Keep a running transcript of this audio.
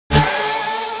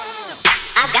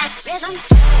I got rhythm.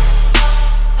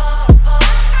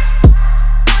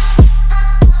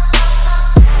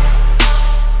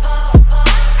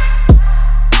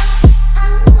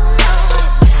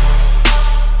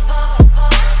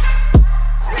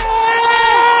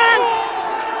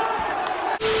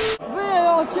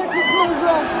 Checking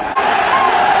progress.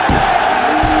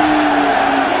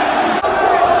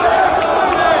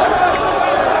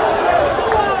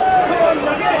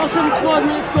 That's 75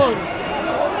 minutes gone.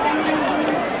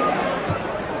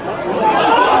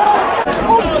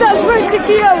 Upstairs ready to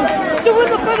Kian to win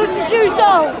the penalty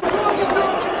shootout.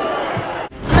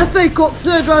 FA Cup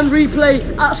third round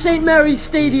replay at St Mary's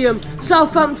Stadium,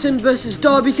 Southampton versus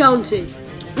Derby County.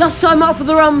 Last time out for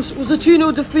the Rams was a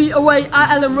 2-0 defeat away at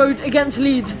Elland Road against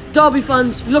Leeds. Derby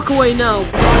fans, look away now.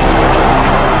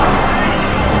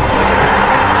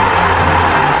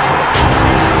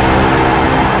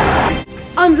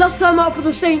 And last time out for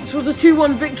the Saints was a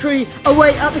 2-1 victory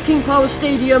away at the King Power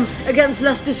Stadium against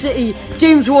Leicester City.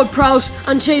 James Ward-Prowse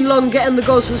and Shane Long getting the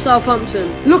goals for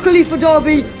Southampton. Luckily for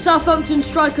Derby, Southampton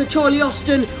striker Charlie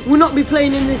Austin will not be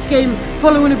playing in this game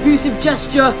following an abusive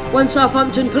gesture when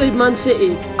Southampton played Man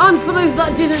City. And for those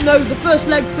that didn't know, the first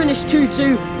leg finished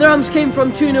 2-2. The Rams came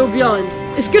from 2-0 behind.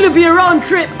 It's going to be a round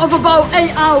trip of about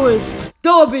 8 hours.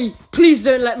 Derby, please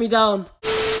don't let me down.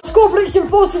 Score prediction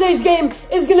for today's game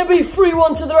is going to be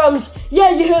 3-1 to the Rams. Yeah,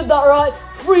 you heard that right,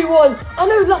 3-1. I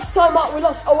know last time out we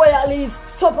lost away at Leeds,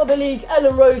 top of the league,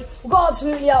 Elland Road. We got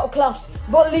absolutely outclassed,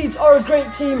 but Leeds are a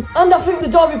great team. And I think the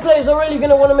Derby players are really going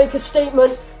to want to make a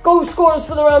statement. Goal scorers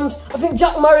for the Rams, I think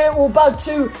Jack Marriott will bag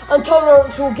 2 and Tom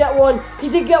Lawrence will get 1. He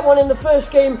did get 1 in the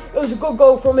first game, it was a good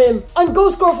goal from him. And goal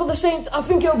scorer for the Saints, I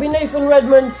think it'll be Nathan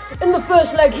Redmond. In the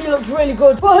first leg he looked really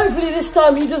good, but hopefully this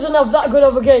time he doesn't have that good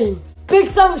of a game. Big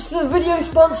thanks to the video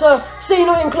sponsor, Say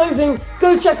No in Clothing.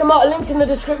 Go check them out, links in the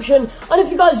description. And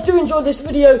if you guys do enjoy this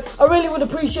video, I really would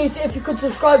appreciate it if you could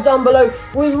subscribe down below.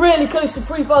 We're really close to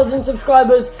 3,000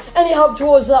 subscribers. Any help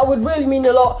towards that would really mean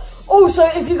a lot. Also,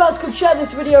 if you guys could share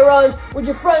this video around with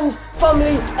your friends,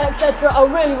 family, etc., I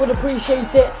really would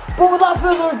appreciate it. But without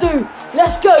further ado,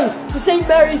 let's go to St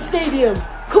Mary's Stadium.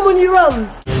 Come on, you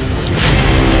Rams!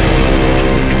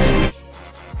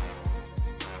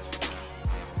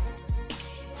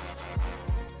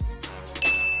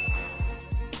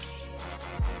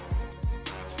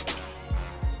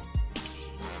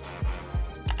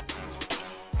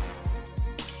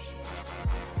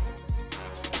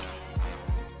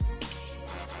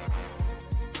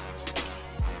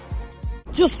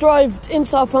 Just arrived in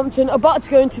Southampton, about to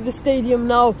go into the stadium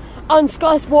now, and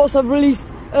Sky Sports have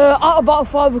released at about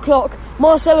 5 o'clock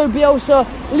Marcelo Bielsa,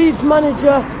 Leeds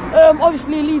manager.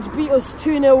 Obviously Leeds beat us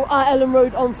 2-0 at Elland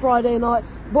Road on Friday night,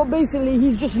 but basically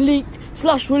he's just leaked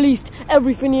 / released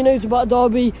everything he knows about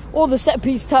Derby, all the set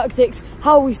piece tactics,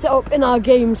 how we set up in our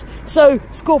games. So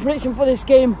score prediction for this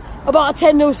game, about a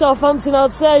 10-0 Southampton,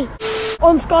 I'd say.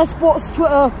 On Sky Sports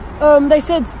Twitter, they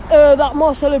said that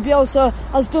Marcelo Bielsa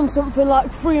has done something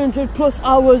like 300+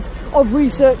 hours of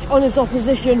research on his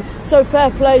opposition, so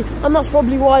fair play, and that's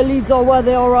probably why Leeds are where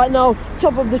they are right now,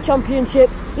 top of the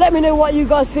championship. Let me know what you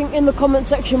guys think in the comment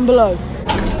section below.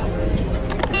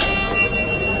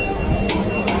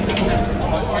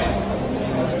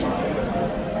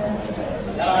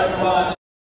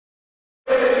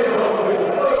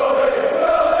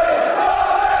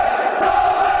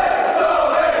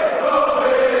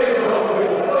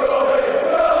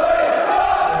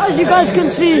 As you guys can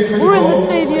see, we're in the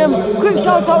stadium. Quick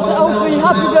shout out to Alfie,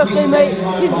 happy birthday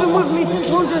mate. He's been with me since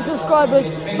 100 subscribers.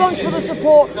 Thanks for the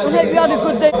support, I hope you had a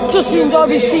good day. Just seen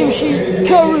Derby's team sheet,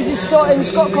 Curls is starting,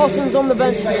 Scott Carson's on the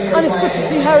bench, and it's good to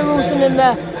see Harry Wilson in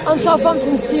there. And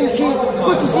Southampton's team sheet,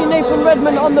 good to see Nathan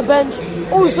Redmond on the bench.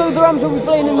 Also the Rams will be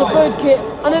playing in the third kit,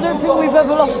 and I don't think we've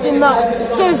ever lost in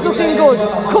that, so it's looking good.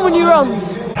 Come on you Rams!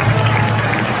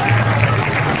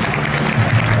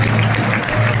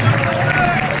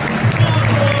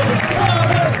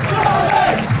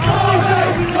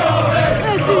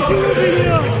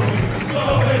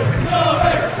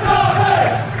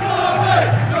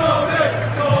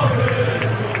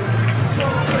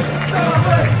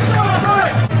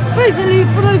 Basically,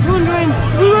 for those wondering,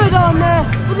 we were down there,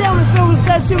 but the atmosphere was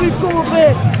dead, so we've come up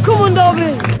here. Come on,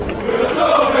 Derby!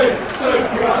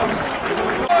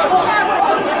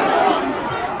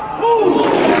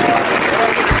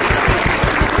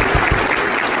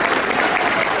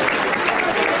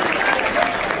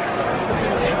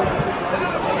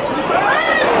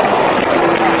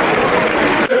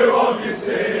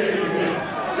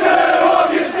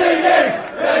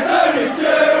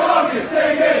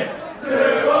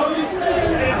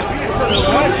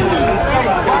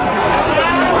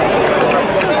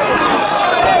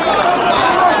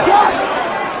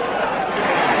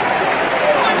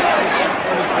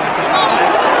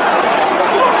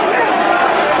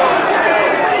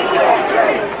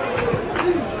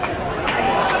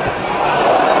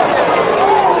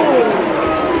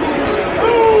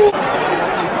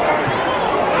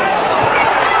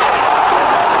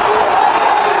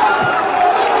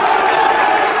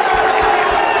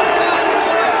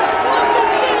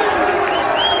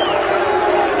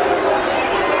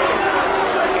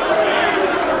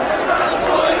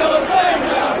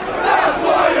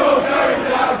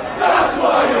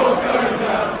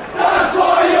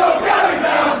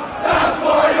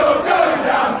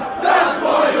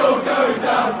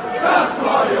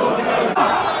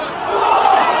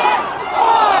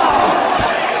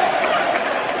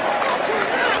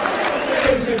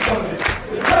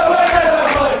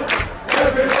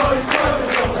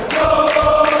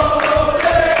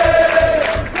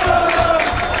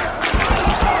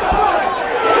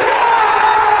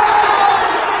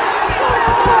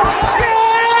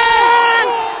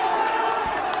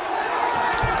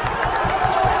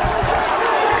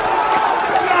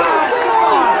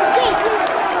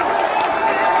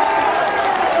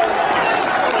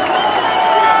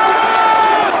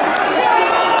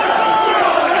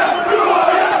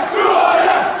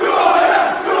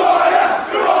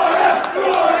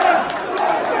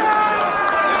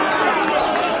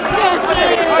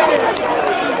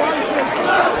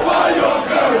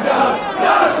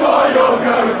 That's why you'll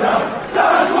go down.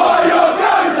 That's why you'll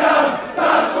go down.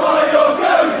 That's why you'll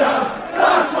go down.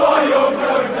 That's why you'll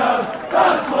go down.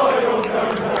 That's why you'll go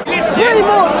down. Pretty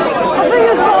much. I think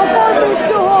it's about 5 minutes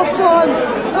till half time.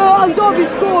 And Derby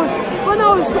scored. But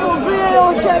now it's got a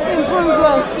VAR check in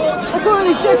progress. I'm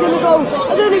currently checking the goal.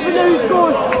 I don't even know who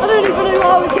scored. I don't even know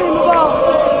how it came about.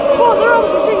 But the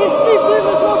Rams are singing Steve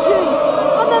Bloomer's watching.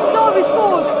 And then Derby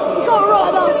scored. You can't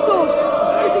write that stuff.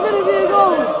 Is it going to be a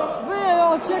goal?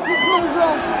 VAR check in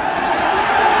progress.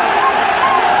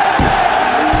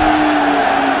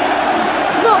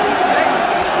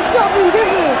 It's not been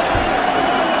given.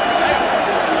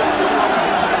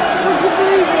 Would you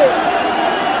believe it?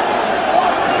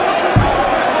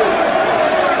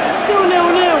 Still 0-0.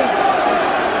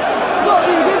 It's not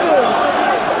been given.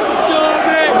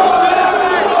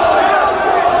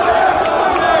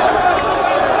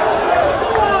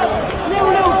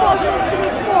 0-0, 5 minutes to go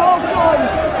before half time.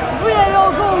 VAR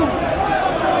goal.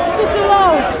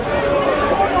 Disallowed.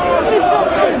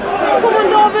 Interesting. Come on,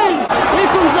 Derby. Here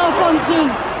comes Southampton.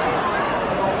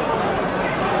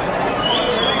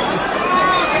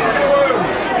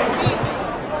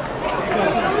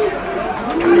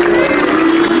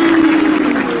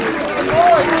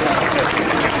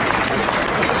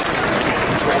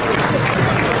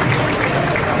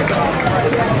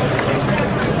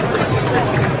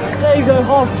 There you go,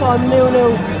 half time,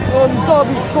 0-0.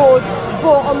 Derby scored,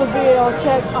 but on the VAR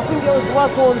check, I think it was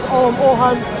Waghorn's arm or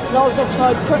hand that was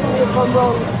offside. Correct me if I'm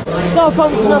wrong.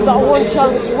 Southampton had that one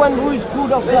chance when Ruiz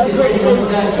pulled off that great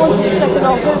save. On to the second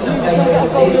half, hopefully we can get a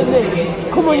goal in this.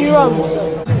 Come on, you Rams.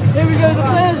 Here we go, the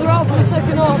players are out for the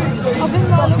second half. I think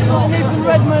that looks like Nathan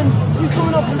Redmond, who's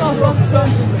coming up for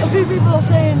Southampton. A few people are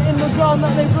saying in the ground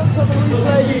that they've looked at the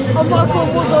replay and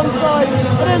Michael was onside.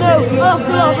 I don't know, I'll have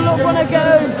to have a look when I get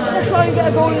home. Let's try and get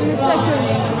a goal in this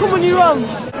second. Come on, you Rams.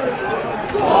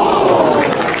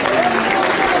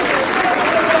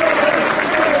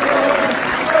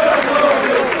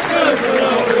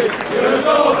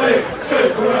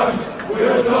 Super Rams,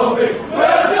 we're Derby,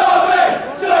 we're Derby,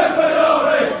 Super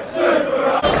Derby, Super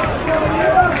Rams.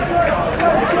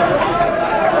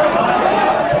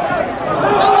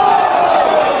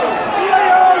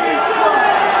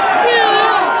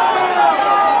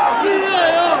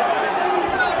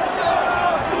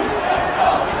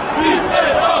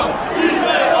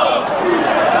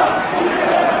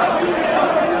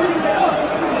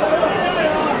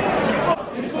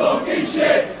 It's fucking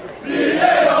shit.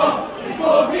 It's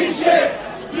fucking shit!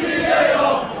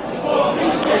 VAR! It's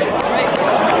fucking shit!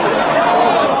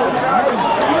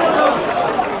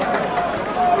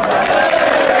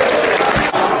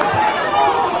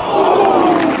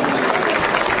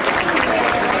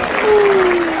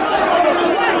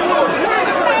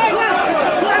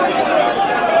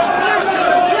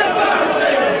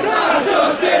 That's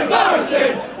just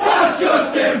embarrassing! That's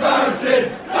just embarrassing!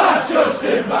 That's just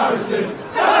embarrassing!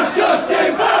 That's just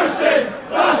embarrassing!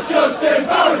 That's just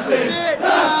embarrassing!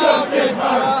 That's just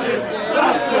embarrassing!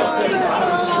 That's just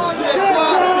embarrassing!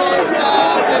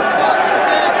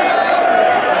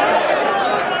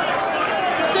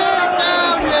 Sit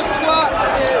down, you twat!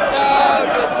 Sit down,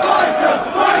 you twat!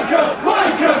 Wanker!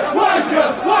 Wanker! Wanker!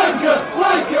 Wanker!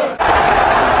 Wanker!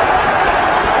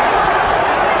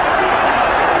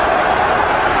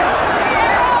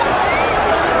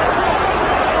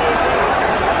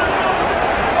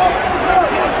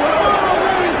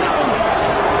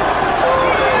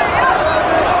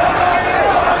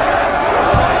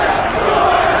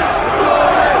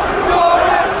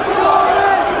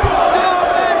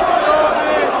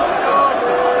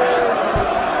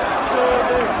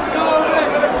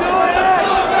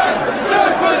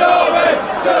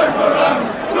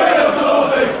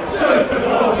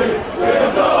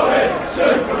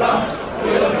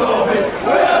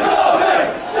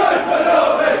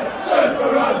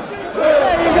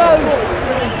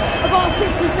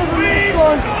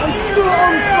 And Stuart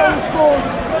Armstrong scores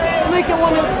to make it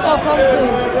 1-0 to Southampton.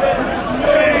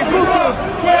 Gutted.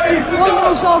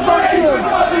 1-0 Southampton.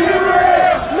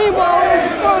 Meanwhile, there's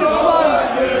a Forest fan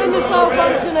in the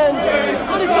Southampton end,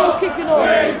 and it's all kicking off.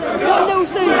 1-0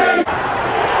 Saints.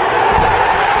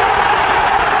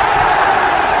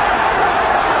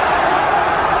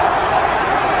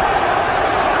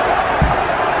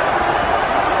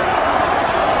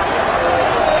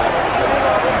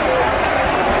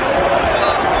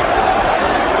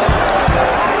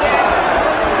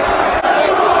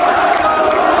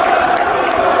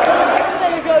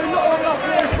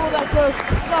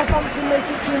 Southampton make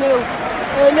it 2-0.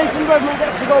 Nathan Redmond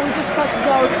gets the goal, he just catches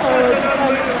out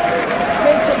defence,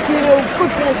 makes it 2-0,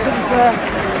 good finish to be fair.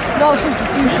 Now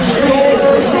substitution.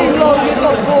 Shane Long is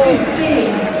up for.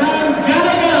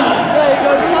 There you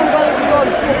go, Sam Gallagher's on. I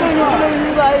don't even know who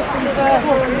that is, to be fair.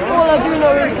 All I do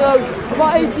know is though,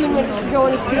 about 18 minutes to go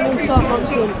on his team in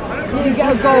Southampton. Need to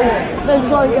get a goal, then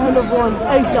try and get another one.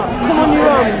 ASAP. Come on, you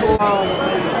run.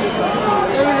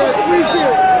 There we go, 3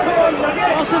 kills.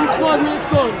 That's 75 minutes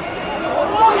gone.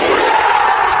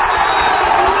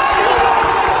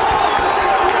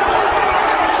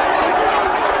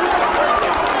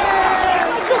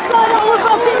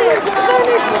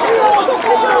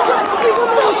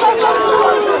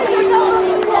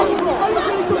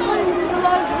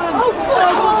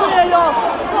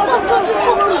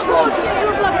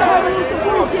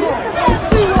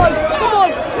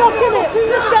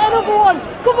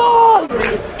 Come on!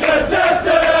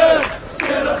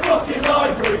 Still a fucking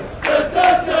library.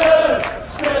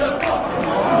 Still a fucking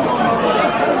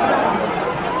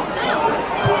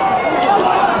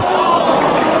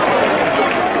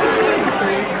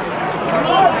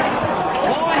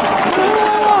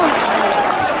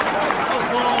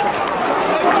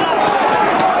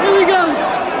Here we go!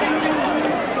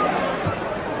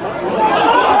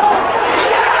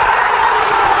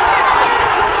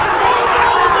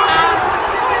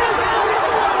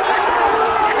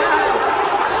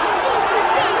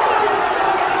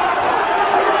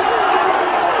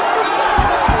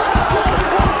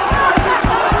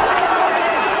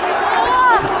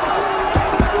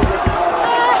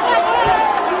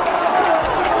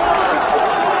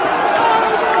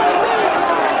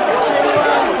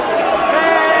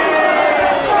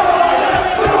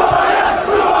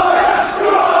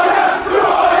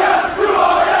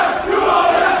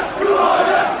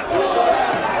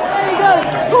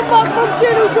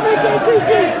 To make it a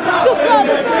 2-2, just like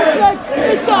the first leg.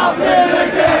 It's happening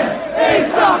again.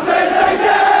 It's happened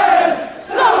again.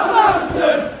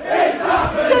 Southampton. It's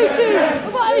happened 2-2.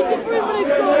 About 83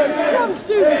 minutes gone. Rams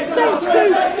 2, Saints 2.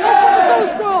 Up on the goal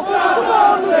score.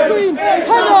 Somewhere on the screen.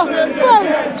 Header. Bang.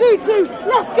 2-2.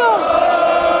 Let's go.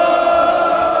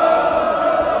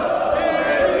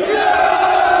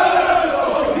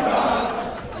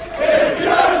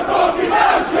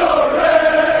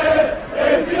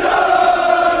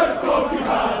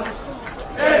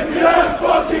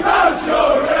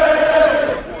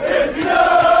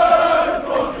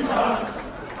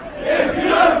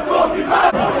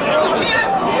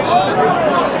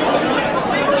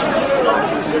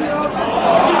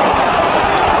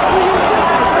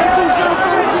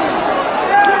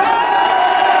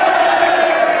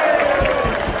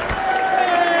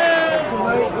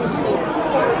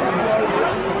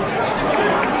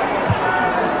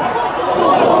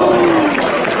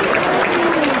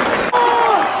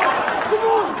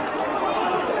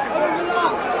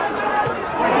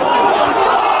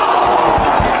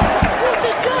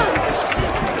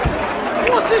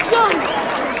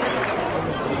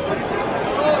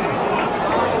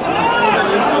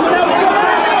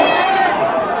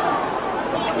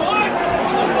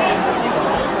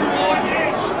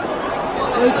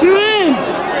 Two in!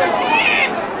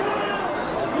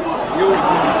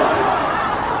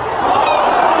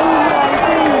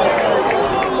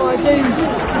 Oh my days,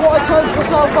 what a chance for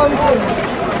Southampton.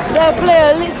 Their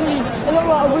player literally, they look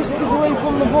like whiskers away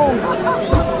from the ball.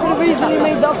 Could have easily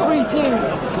made that 3-2.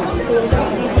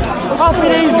 Happy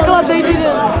days, glad they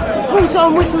didn't.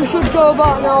 Full-time whistle should go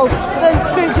about now, but then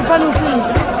straight to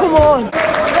penalties. Come on.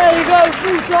 There you go,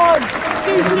 full-time.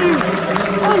 2-2.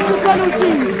 On to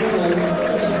penalties.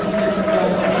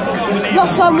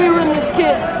 Last time we were in this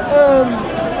kit,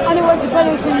 and it went to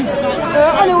penalties,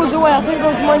 and it was away. I think it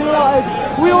was Man United.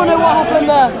 We all know what happened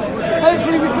there.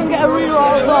 Hopefully we can get a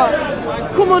rewrite of that.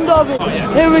 Come on, Derby.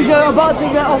 Here we go, about to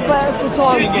get off at extra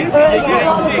time. It's not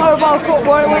like the Carabao Cup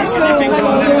where it went straight to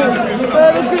penalties.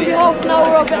 There's going to be half an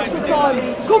hour of extra time.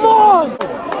 Come on!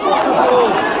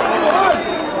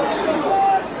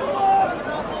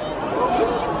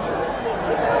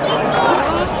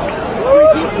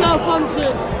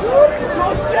 Southampton.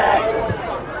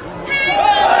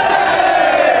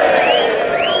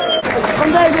 And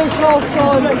there goes half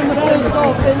time in the first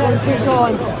half in extra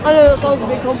time. I know that sounds a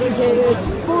bit complicated,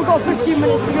 but we've got 15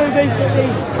 minutes to go basically,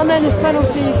 and then there's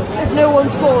penalties if no one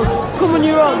scores. Come on,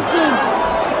 you're on.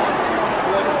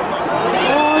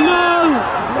 Oh no!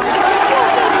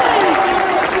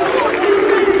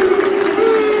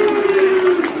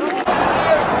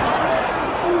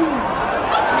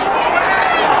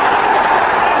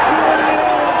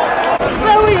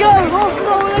 There we go, half an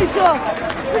hour later.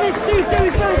 Finished 2-2,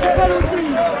 he's going to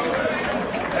penalties.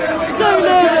 So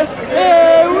nervous.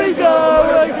 Here we go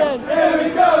again. Here we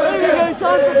go, time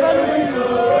for penalties.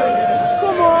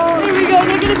 Come on. Here we go. go,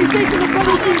 they're going to be taking the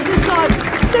penalties this side.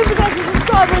 Don't forget to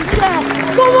subscribe and share.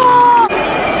 Come on!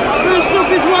 First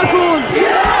up is Waghorn.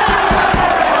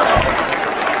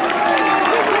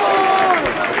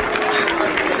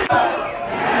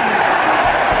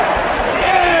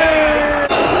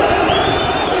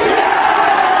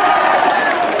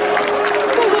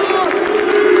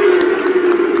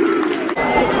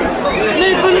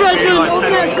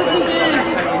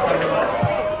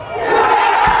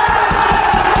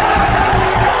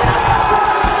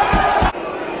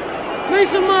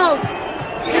 Mason Mount.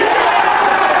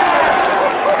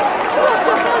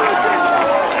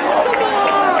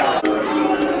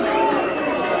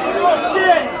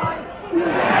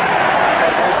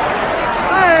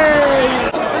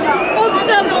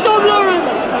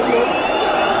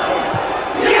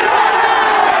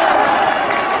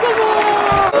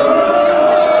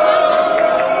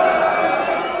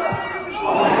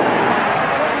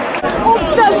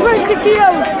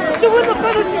 Kian to win the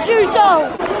penalty shootout.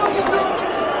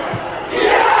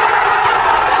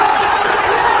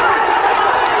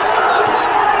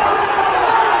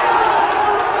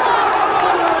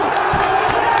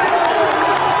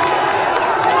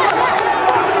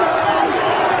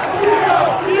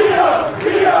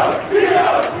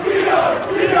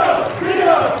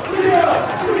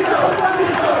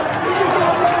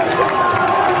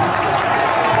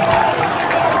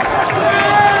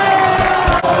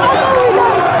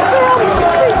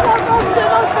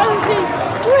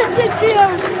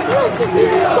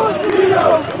 Kian scores the winner.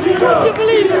 Would you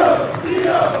believe it?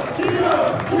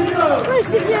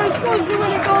 Kian scores the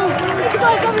winner goal. If you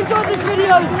guys have enjoyed this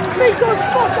video, be sure to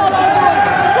smash that like button.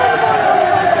 Tell them all your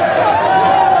guys to subscribe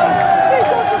and be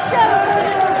sure to share this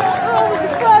video around with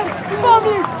your friends,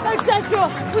 family,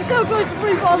 etc. We're so close to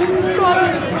 3,000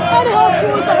 subscribers. Any help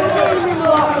towards that would really mean a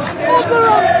lot. All the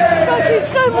rest, thank you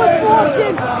so much for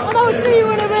watching, and I will see you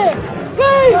in a bit.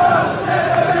 Peace!